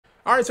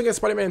Alright, so we got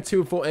Spider-Man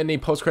 2 full ending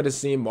post-credit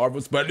scene, Marvel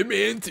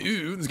Spider-Man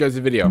 2. Let's go to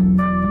the video.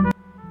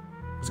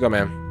 Let's go,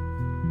 man.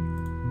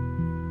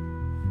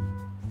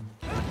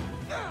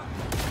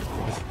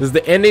 This is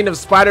the ending of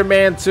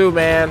Spider-Man 2,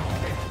 man.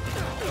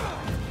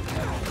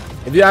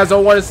 If you guys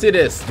don't want to see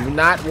this, do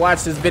not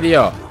watch this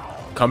video.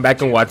 Come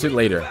back and watch it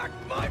later.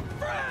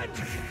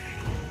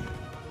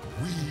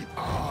 We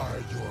are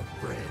your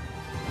friend.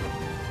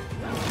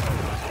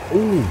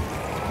 Ooh.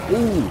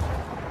 Ooh.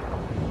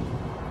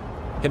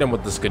 Hit him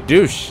with the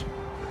skadoosh.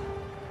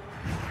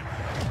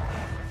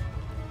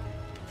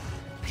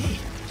 Pete,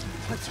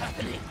 what's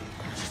happening?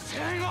 Just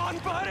hang on,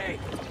 buddy.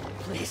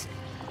 Please,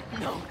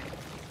 no.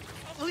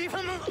 Leave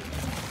him alone.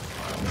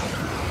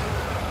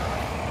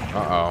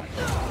 Uh-oh.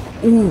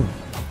 Ooh.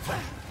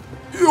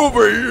 You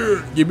over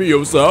here. Give me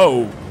your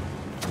soul.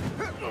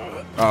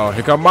 Oh,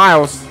 here come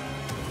Miles.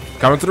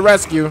 Coming to the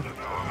rescue.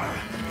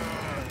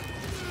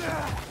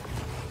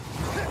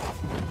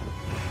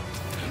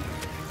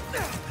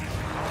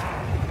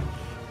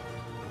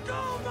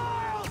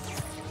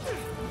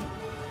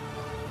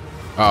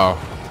 Uh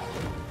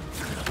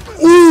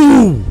oh.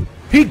 Ooh!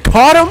 He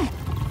caught him?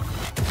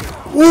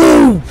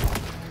 Ooh!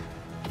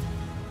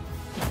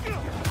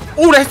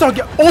 Oh, that's not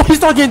getting. Oh, he's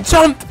not getting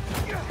jumped!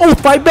 Oh,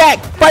 fight back!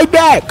 Fight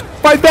back!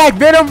 Fight back,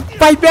 Venom!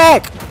 Fight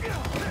back!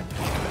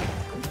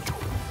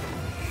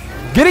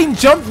 Getting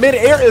jumped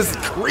mid-air is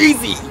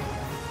crazy!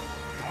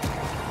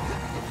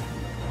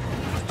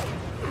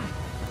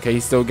 Okay, he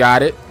still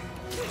got it.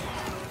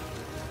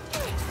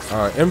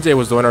 MJ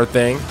was doing her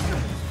thing.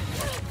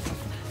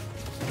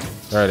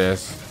 There it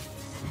is.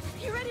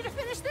 You ready to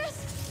finish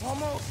this?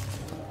 Almost.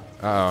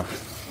 Uh-oh.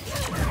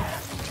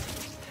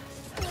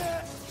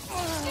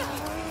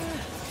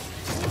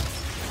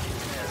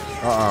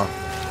 Uh-oh.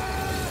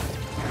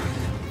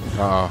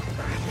 Uh-oh.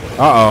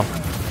 Uh-oh.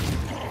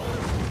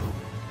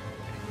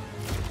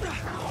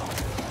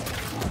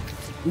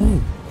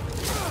 Ooh.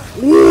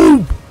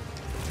 Ooh.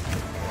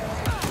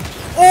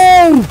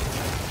 Oh!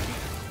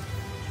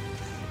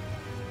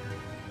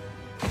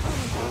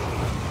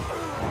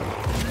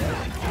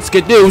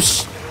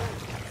 Skadoosh.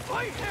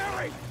 Fight,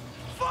 Harry!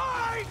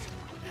 Fight!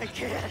 I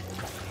can't.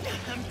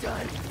 I'm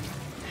done.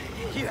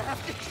 You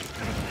have to.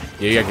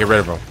 Yeah, you gotta get rid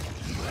of him.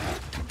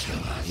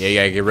 Yeah, you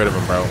gotta get rid of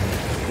him, bro.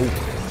 Ooh.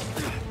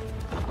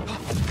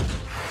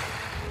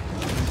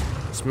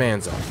 This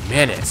man's a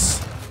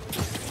menace.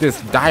 This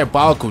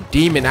diabolical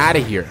demon out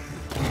of here.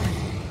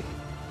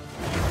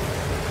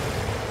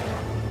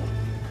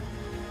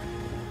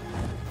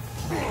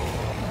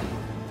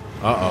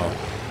 Uh-oh.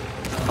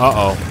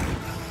 Uh-oh.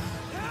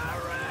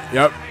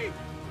 Yep.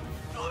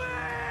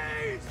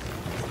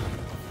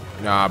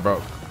 Nah,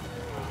 bro.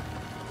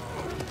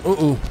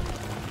 Ooh.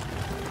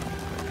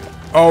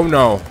 Oh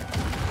no.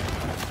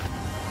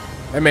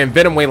 That man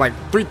Venom weighed like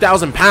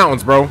 3,000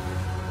 pounds, bro.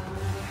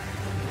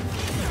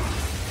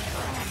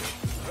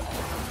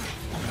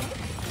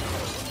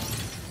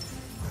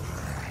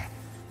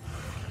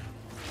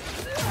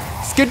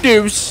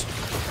 Skadoosh.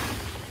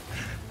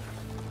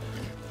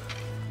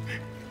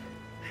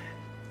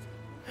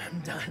 I'm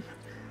done.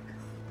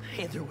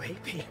 Either way,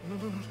 Pete.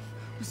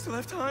 We still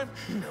have time?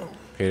 No.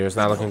 Peter's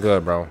not looking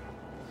good, bro.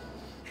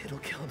 It'll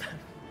kill them.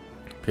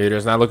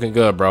 Peter's not looking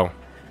good, bro.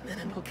 And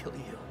then it'll kill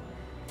you.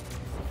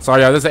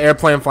 Sorry, y'all. There's an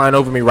airplane flying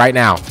over me right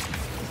now.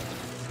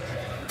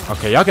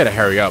 Okay, y'all gotta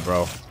hurry up,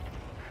 bro.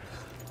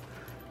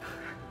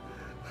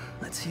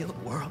 Let's heal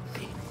the world,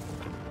 Pete.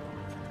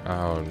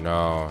 Oh,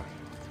 no.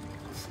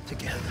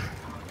 Together.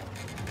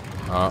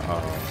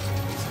 Uh-oh.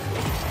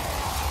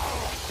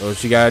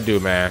 What you gotta do,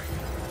 man?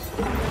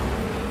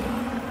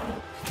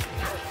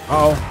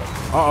 Uh-oh.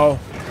 Uh-oh.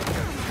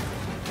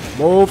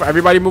 Move.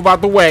 Everybody move out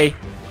the way.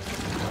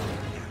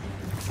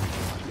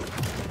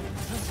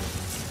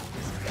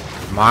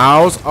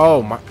 Miles.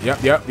 Oh, my.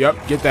 Yep.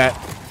 Get that.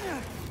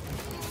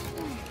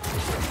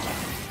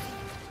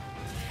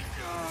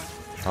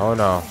 Oh,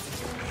 no.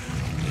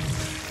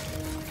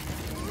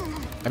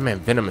 That man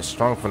Venom is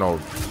strong for no...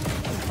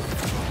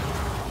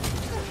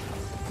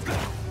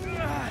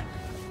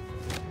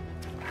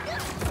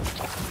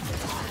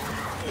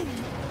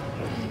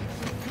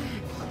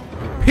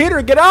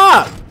 Peter, get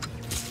up!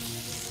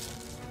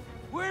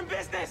 We're in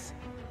business.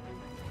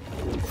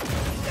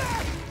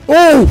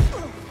 Oh!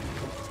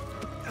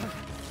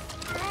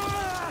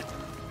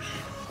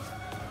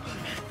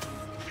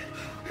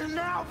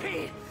 Now,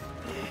 Pete.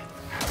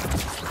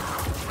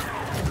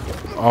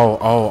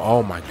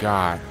 Oh my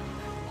God.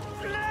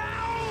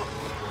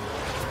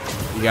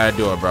 You gotta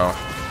do it, bro.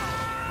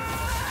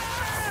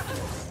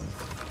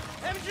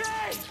 MJ.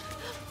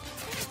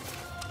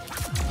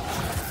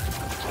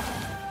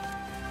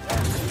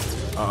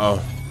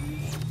 Uh-oh.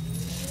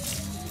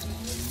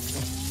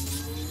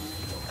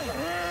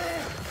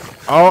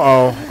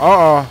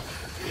 Uh-oh.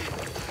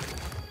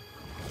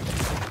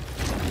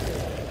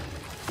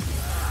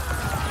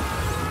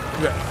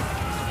 Yeah.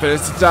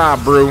 Finish the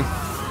job, bro.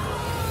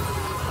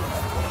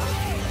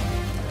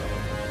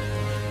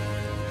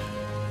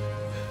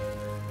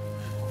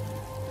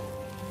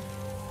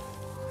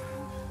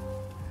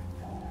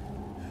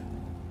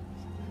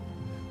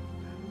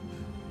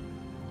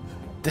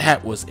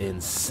 That was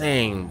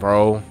insane,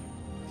 bro.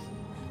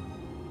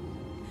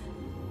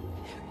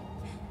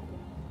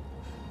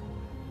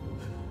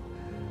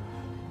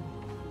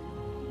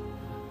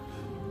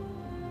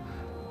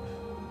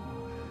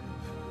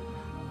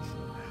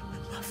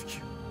 I love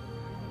you.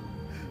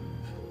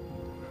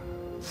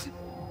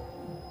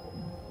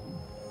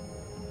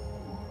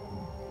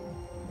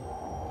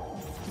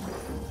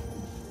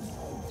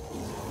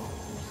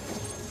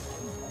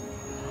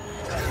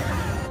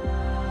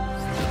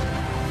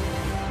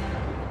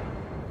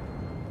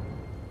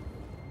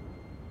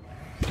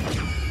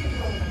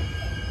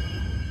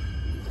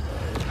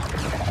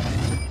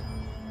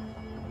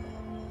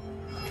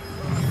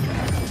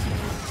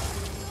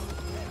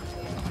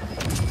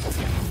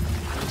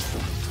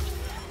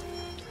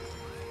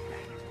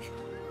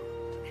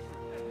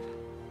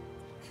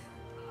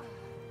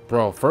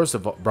 Bro, first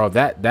of all, bro,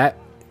 that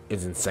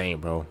is insane,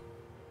 bro.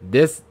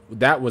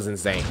 That was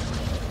insane.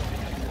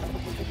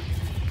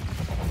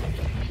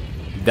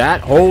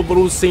 That whole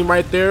little scene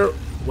right there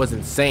was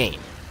insane.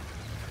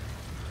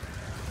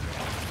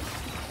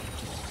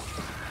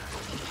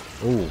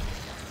 Ooh,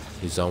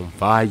 he's on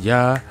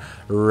fire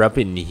up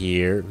in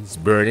here. It's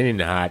burning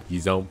hot.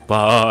 He's on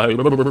fire. You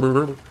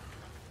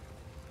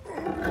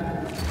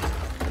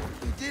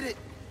did it.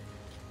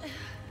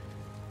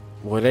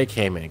 Well, they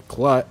came in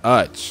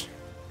clutch.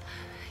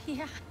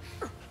 Yeah.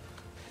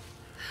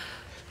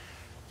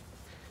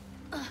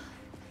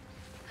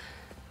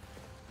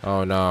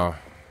 Oh no.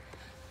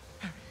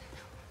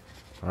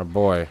 Our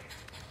boy.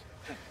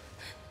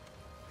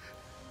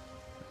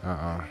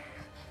 I'm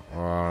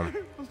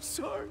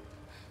sorry.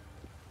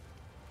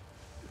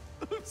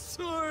 I'm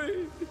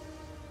sorry.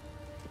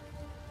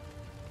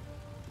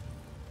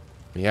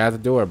 You had to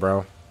do it,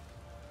 bro.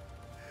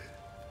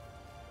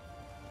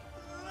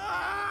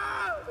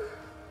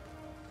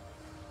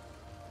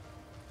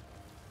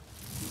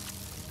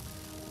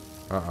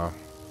 Uh-oh.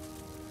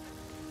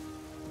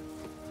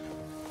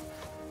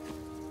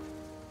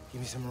 Give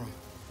me some room.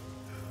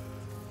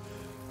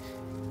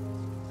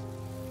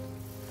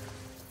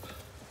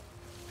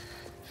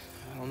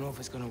 I don't know if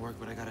it's gonna work,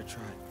 but I gotta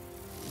try.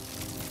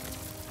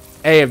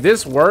 Hey, if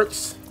this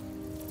works,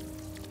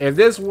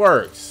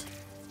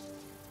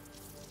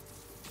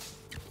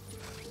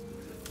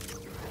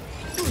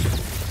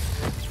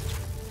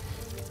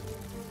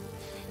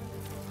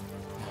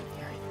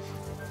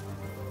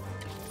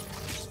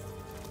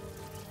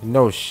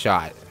 no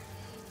shot.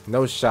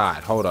 No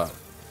shot. Hold up.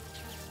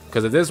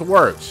 Because if this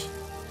works,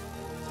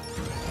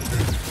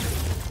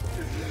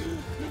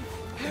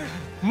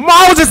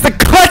 Miles is the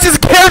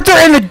clutchest character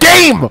in the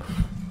game.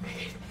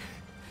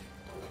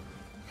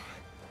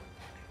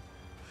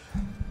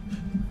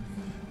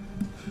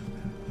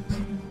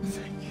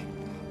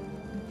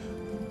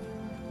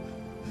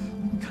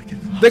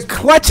 The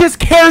clutchest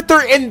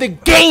character in the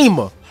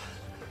game.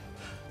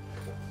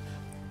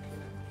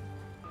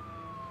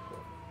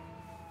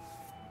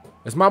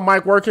 Is my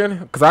mic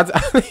working? Cause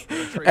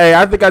hey,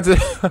 I think I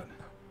just. All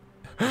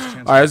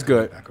right, it's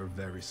good. Back are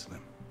very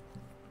slim.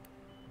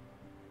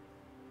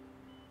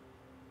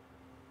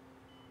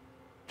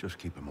 Just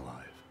keep him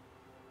alive.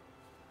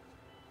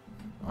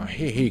 Oh,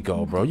 here you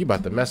go, bro. You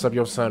about to mess up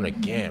your son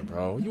again,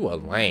 bro. You a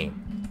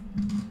lame.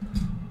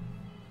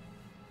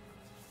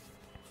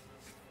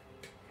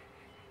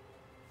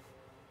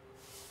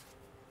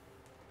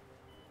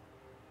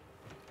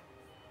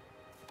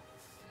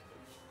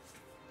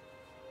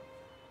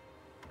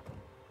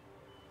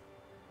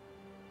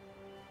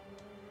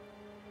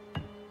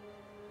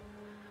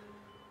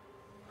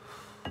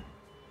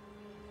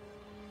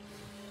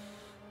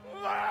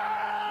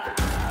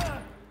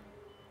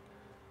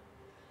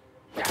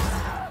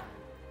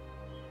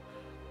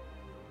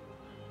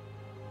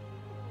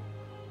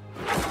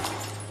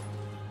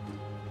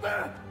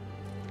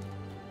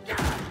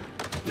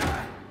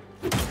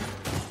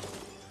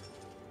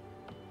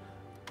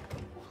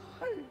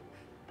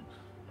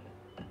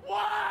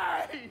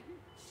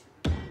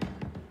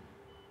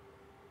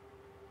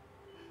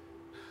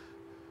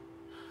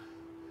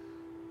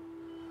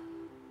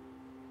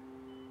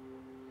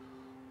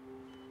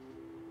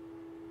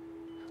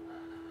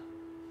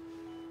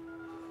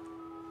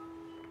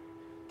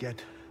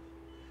 Get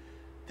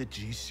the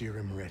G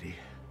serum ready.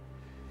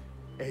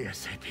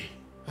 ASAP.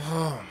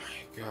 Oh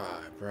my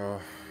god,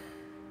 bro.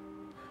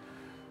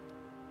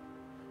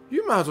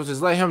 You might as well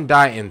just let him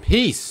die in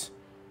peace.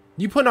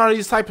 You putting all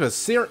these types of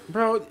serum,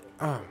 bro.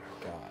 Oh my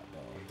god,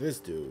 bro. This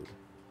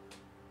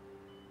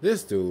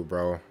dude,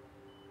 bro.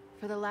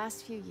 For the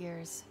last few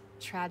years,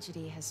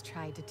 tragedy has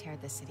tried to tear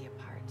the city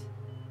apart.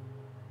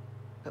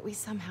 But we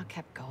somehow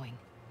kept going.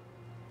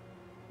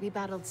 We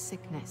battled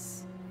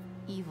sickness,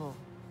 evil,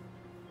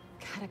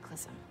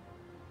 cataclysm.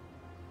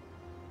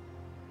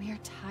 We are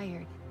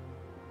tired,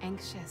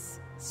 anxious,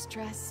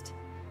 stressed,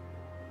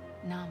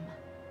 numb.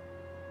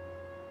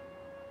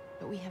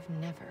 But we have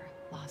never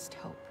lost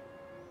hope.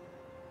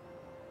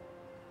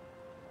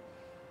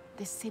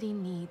 This city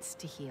needs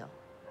to heal.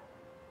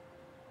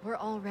 We're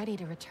all ready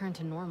to return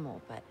to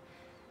normal, but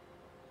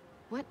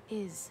what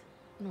is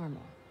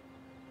normal?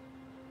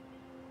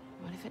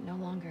 What if it no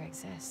longer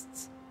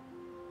exists?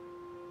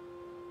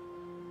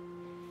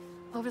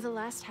 Over the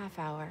last half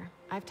hour,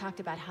 I've talked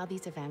about how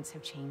these events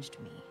have changed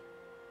me.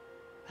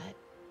 But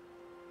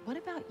what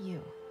about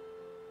you?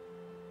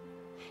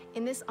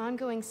 In this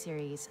ongoing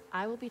series,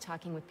 I will be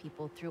talking with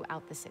people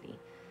throughout the city,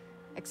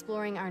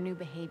 exploring our new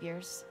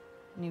behaviors,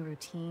 new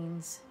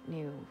routines,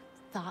 new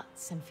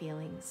thoughts and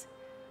feelings.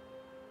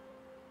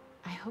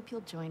 I hope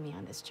you'll join me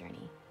on this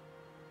journey.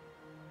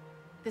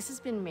 This has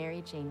been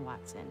Mary Jane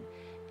Watson,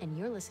 and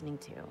you're listening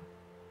to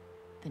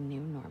The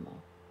New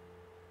Normal.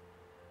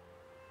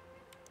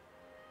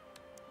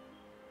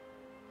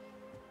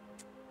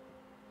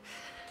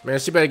 Man,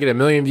 she better get 1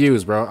 million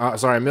views, bro.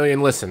 Sorry, 1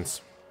 million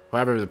listens.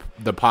 However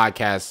the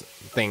podcast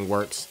thing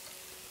works.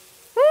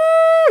 Woo!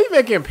 You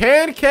making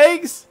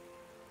pancakes?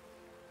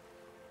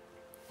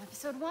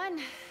 Episode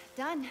 1,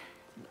 done.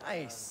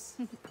 Nice.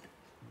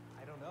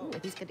 I don't know. Ooh, are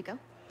these good to go?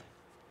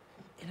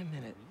 In a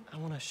minute, I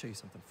want to show you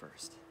something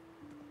first.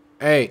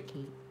 Hey,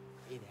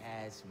 It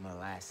has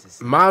molasses.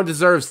 Miles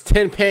deserves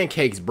 10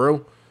 pancakes,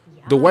 bro.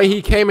 The way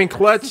he came in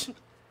clutch,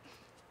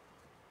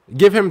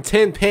 give him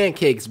 10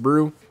 pancakes,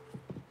 bro.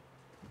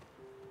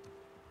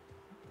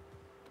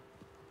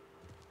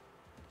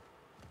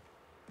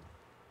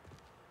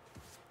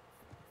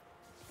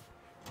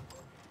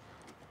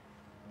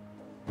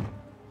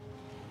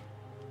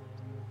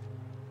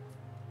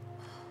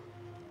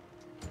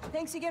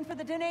 Thanks again for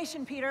the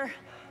donation, Peter.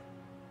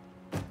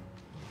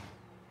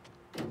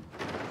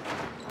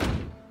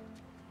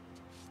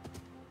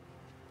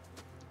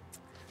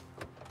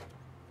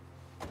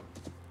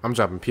 I'm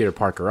dropping Peter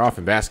Parker off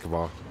in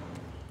basketball.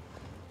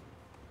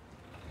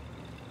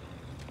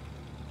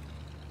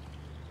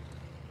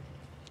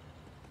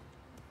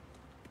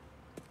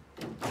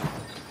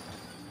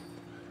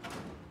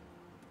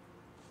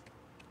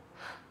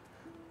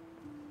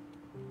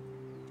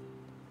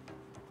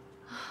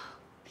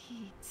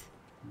 Pete.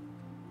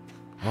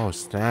 Oh,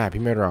 snap. He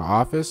made her an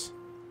office?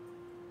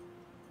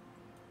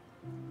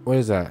 What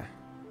is that?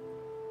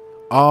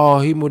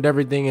 Oh, he moved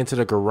everything into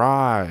the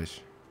garage.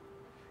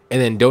 And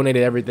then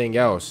donated everything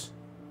else.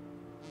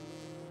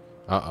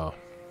 Uh-oh.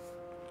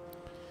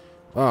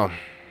 Well.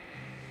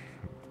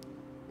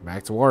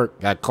 Back to work.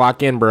 Got to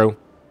clock in, bro.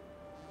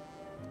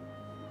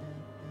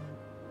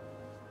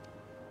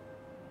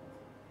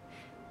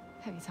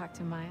 Have you talked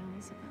to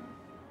Miles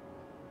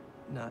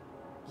about... Not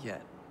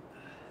yet.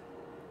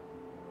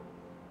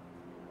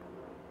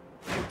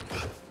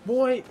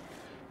 Boy,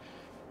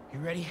 you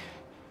ready?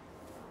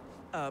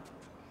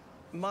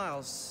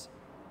 Miles.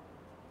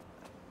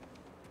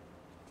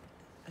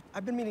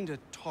 I've been meaning to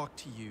talk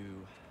to you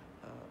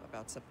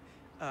about some.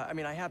 I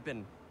mean, I have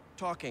been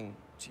talking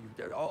to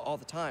you all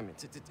the time.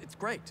 It's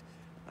great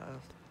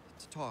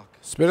to talk.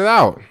 Spit it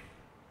out.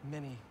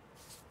 Many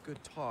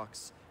good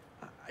talks.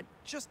 I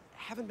just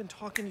haven't been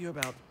talking to you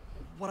about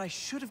what I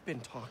should have been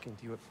talking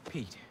to you about.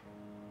 Pete,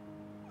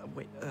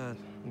 Wait, let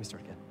me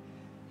start again.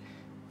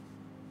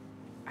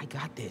 I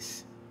got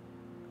this.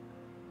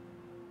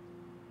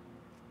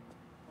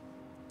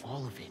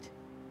 All of it.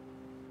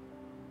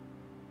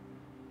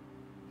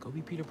 Go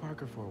be Peter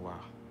Parker for a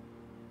while.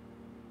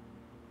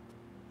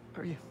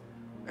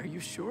 Are you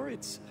sure?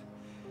 It's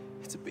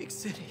a big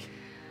city.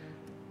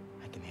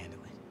 I can handle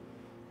it.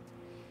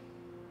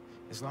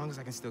 As long as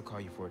I can still call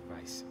you for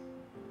advice.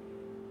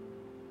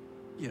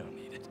 You don't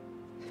need it.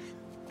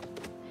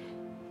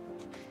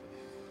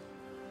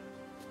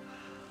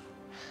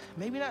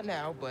 Maybe not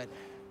now, but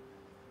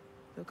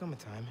there'll come a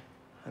time.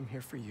 I'm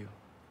here for you.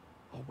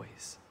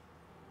 Always.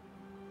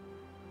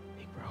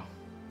 Big bro.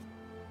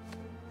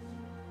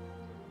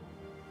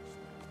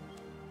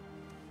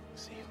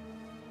 See you.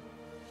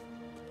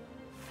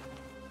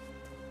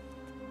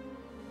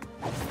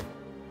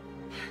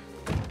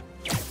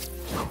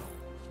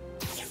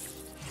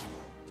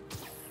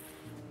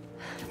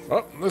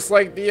 Oh, looks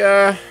like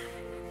the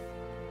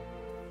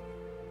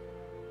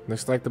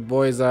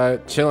boys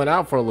chilling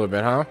out for a little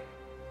bit, huh?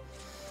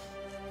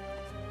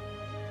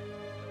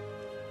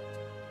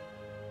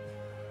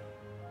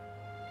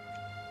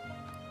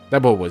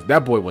 That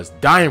boy was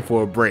dying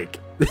for a break.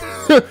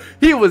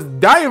 He was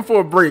dying for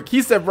a break.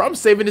 He said, "Bro, I'm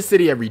saving the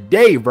city every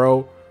day,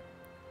 bro."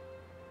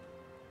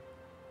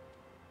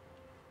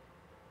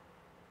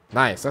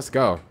 Nice, let's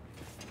go.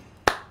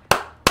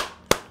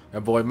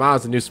 That boy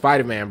Miles, the new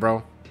Spider-Man,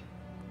 bro.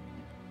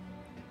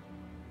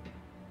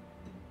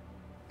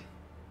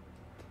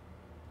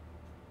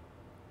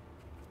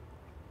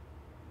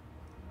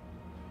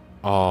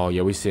 Oh,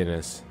 yeah, we seen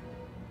this.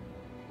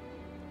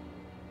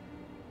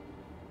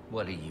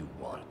 What do you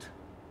want?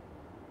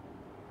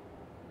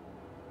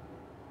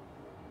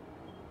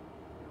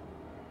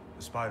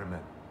 The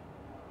Spider-Men.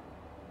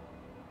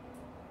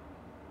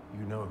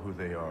 You know who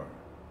they are,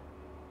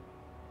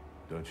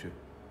 don't you?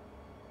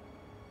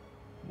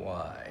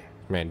 Why?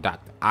 Man,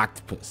 Dr.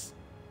 Octopus.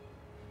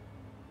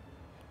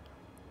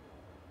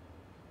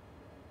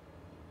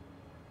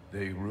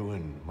 They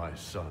ruined my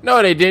son.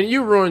 No, they didn't.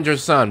 You ruined your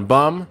son,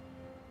 bum.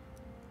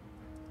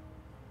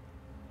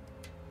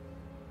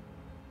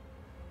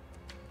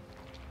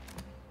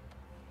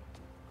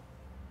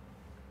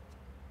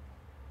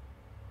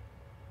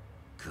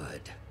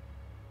 Good.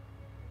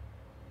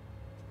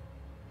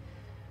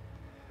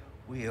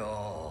 We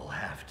all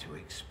have to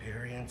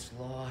experience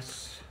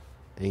loss.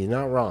 And he's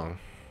not wrong.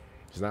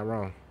 He's not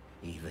wrong.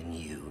 Even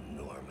you,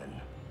 Norman.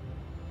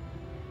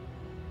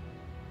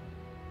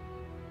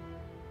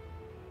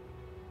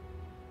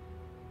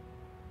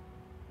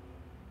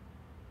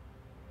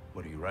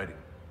 What are you writing?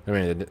 I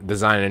mean,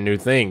 designing a new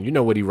thing. You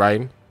know what he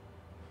writing.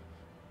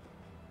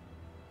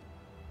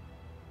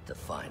 The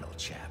final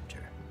chapter.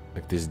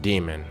 Like this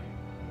demon.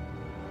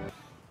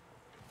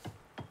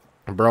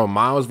 Bro,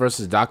 Miles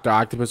versus Dr.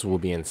 Octopus will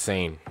be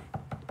insane.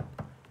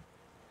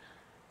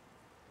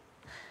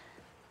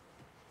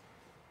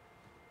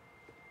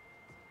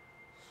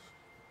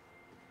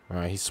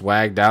 Alright, he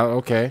swagged out.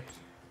 Okay.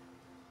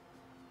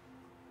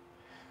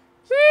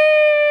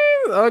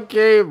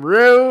 Okay,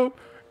 bro.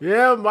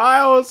 Yeah,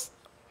 Miles.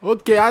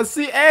 Okay, I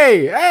see.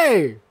 Hey,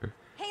 hey.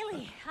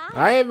 Haley, hi.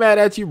 I ain't mad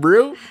at you,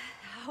 bro.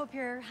 Hope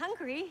you're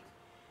hungry.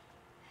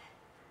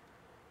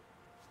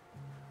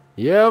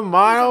 Yeah,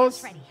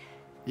 Miles. Ready.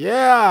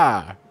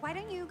 Yeah. Why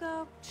don't you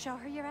go show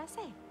her your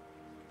essay?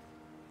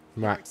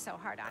 You My worked so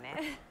hard on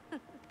it.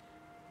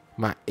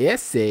 my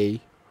essay.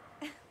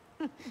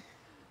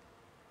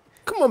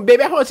 Come on,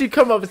 baby. I want you to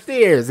come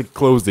upstairs and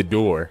close the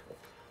door.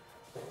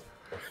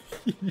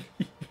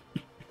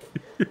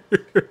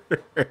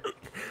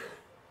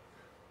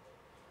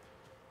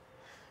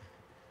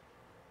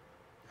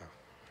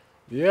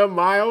 Yeah,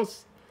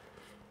 Miles.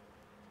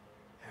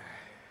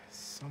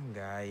 Some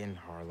guy in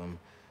Harlem.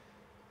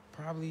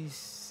 Probably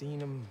seen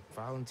him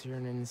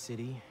volunteering in the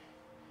city,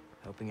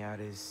 helping out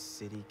his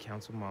city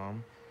council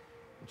mom,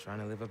 and trying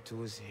to live up to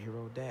his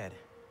hero dad.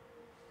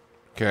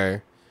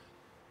 Okay.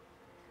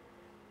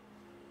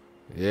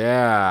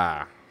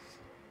 Yeah.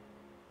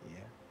 Yeah.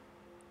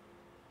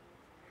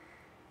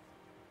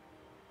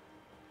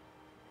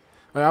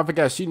 Oh, I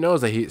forgot. She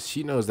knows that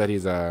She knows that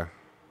he's Yeah.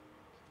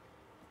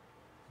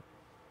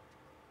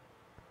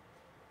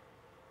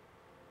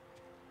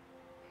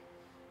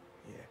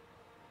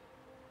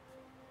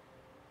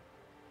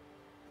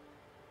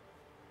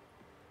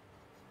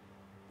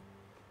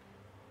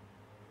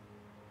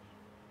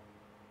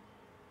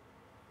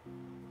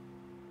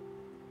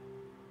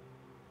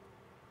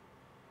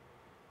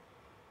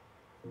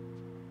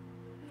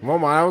 Come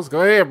on, Miles.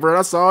 Go ahead, bro.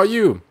 That's all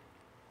you.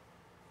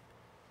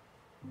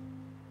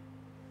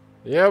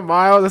 Yeah,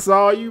 Miles. That's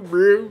all you,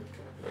 bro.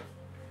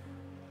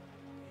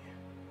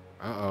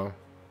 Uh-oh.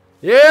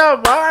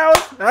 Yeah,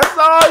 Miles. That's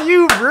all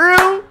you,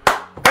 bro.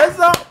 That's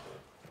all.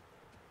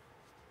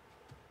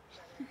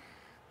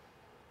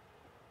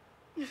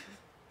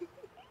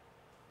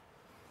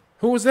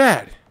 Who was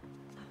that?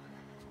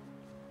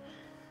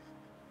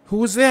 Who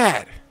was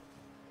that?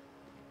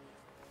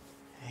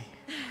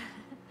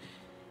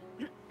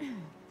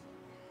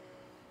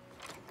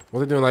 What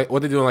they doing like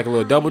a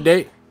little double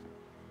date?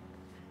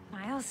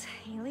 Miles,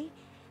 Haley,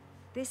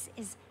 this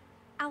is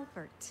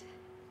Albert.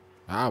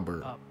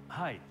 Albert.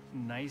 Hi,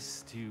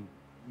 nice to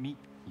meet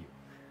you.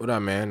 What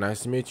up, man?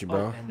 Nice to meet you,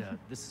 bro. Oh, and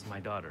this is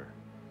my daughter,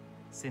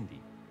 Cindy.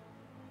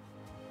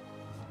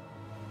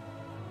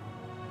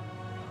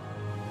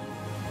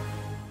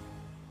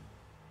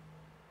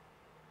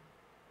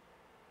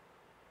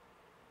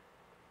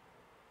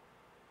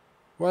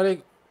 Who,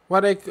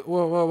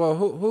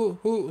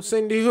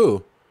 Cindy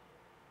who?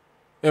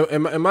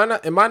 Am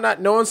I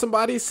not knowing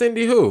somebody?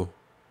 Cindy who?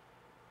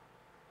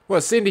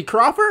 What, Cindy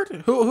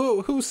Crawford?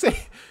 Who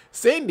say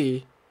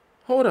Cindy?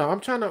 Hold on,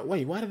 I'm trying to,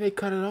 wait, why did they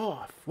cut it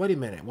off? Wait a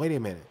minute. Wait,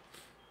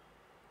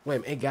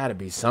 it gotta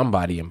be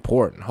somebody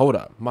important. Hold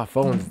up, my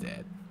phone's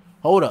dead.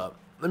 Hold up.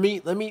 Let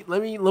me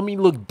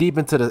look deep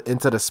into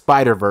the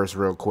Spider-Verse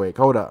real quick.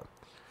 Hold up.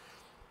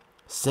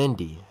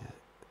 Cindy.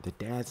 The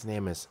dad's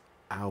name is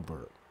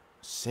Albert.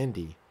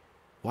 Cindy.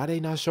 Why they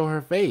not show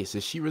her face?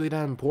 Is she really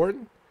that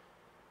important?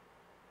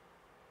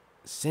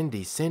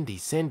 Cindy.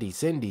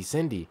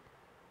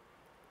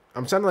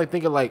 I'm trying to like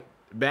think of like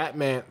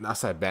Batman. I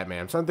said Batman.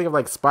 I'm trying to think of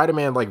like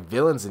Spider-Man like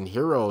villains and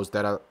heroes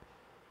that are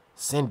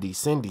Cindy.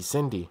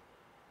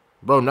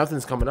 Bro,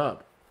 nothing's coming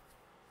up.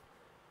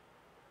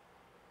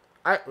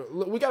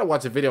 We gotta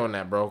watch a video on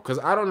that, bro, because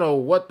I don't know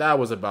what that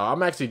was about.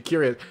 I'm actually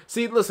curious.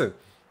 See, listen.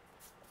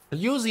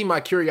 Usually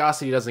my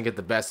curiosity doesn't get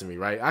the best of me,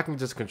 right? I can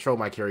just control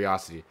my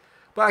curiosity.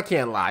 But I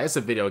can't lie. It's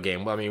a video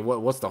game. I mean,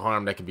 what's the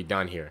harm that can be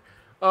done here?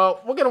 We're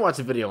going to watch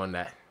a video on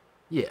that.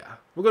 Yeah,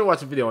 we're going to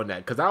watch a video on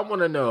that because I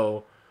want to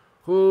know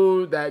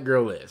who that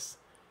girl is.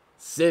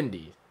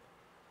 Cindy.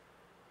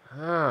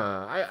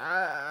 Time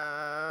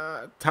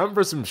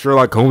for some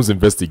Sherlock Holmes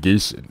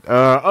investigation.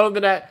 Other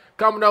than that,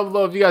 comment down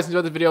below if you guys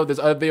enjoyed the video. There's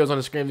other videos on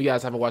the screen if you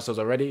guys haven't watched those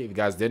already. If you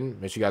guys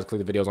didn't, make sure you guys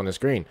click the videos on the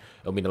screen.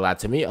 It'll mean a lot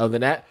to me. Other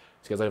than that,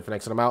 see you guys later for the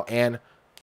next time I'm out, and